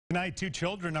Tonight, two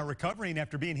children are recovering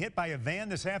after being hit by a van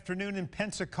this afternoon in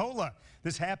Pensacola.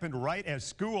 This happened right as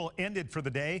school ended for the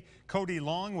day. Cody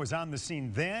Long was on the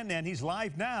scene then, and he's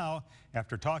live now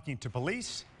after talking to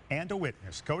police and a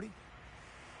witness. Cody?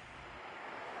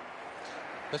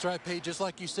 That's right, Pete. Just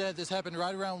like you said, this happened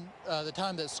right around the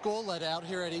time that school let out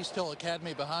here at East Hill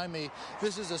Academy behind me.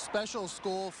 This is a special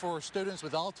school for students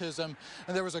with autism,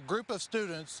 and there was a group of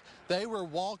students. They were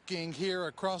walking here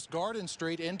across Garden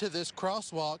Street into this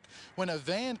crosswalk when a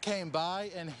van came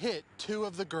by and hit two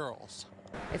of the girls.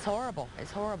 It's horrible.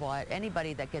 It's horrible.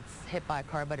 Anybody that gets hit by a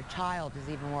car, but a child is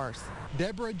even worse.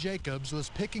 Deborah Jacobs was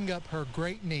picking up her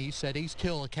great niece at East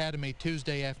Hill Academy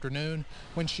Tuesday afternoon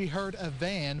when she heard a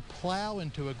van plow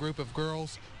into a group of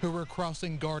girls who were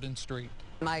crossing Garden Street.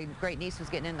 My great niece was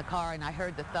getting in the car and I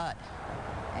heard the thud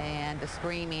and the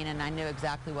screaming, and I knew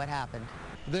exactly what happened.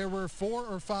 There were 4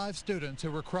 or 5 students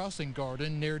who were crossing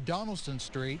Garden near Donaldson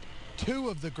Street. 2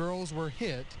 of the girls were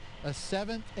hit, a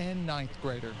 7th and 9th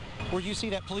grader. Where you see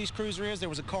that police cruiser is, there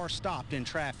was a car stopped in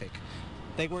traffic.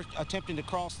 They were attempting to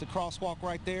cross the crosswalk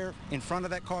right there in front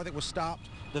of that car that was stopped.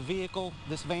 The vehicle,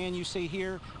 this van you see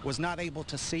here, was not able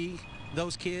to see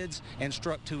those kids and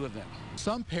struck 2 of them.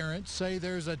 Some parents say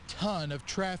there's a ton of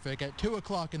traffic at 2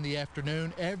 o'clock in the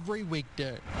afternoon every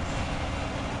weekday.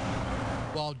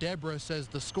 While Deborah says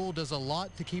the school does a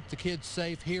lot to keep the kids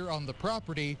safe here on the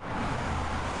property,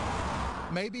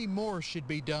 maybe more should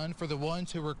be done for the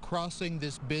ones who are crossing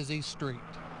this busy street.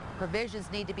 Provisions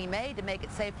need to be made to make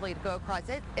it safely to go across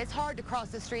it. It's hard to cross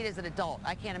the street as an adult.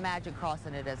 I can't imagine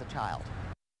crossing it as a child.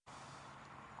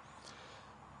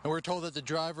 And we're told that the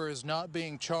driver is not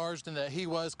being charged and that he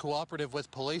was cooperative with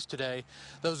police today.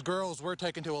 Those girls were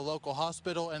taken to a local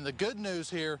hospital, and the good news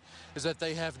here is that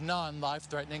they have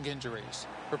non-life-threatening injuries.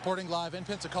 Reporting live in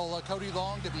Pensacola, Cody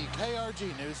Long,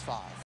 WKRG News 5.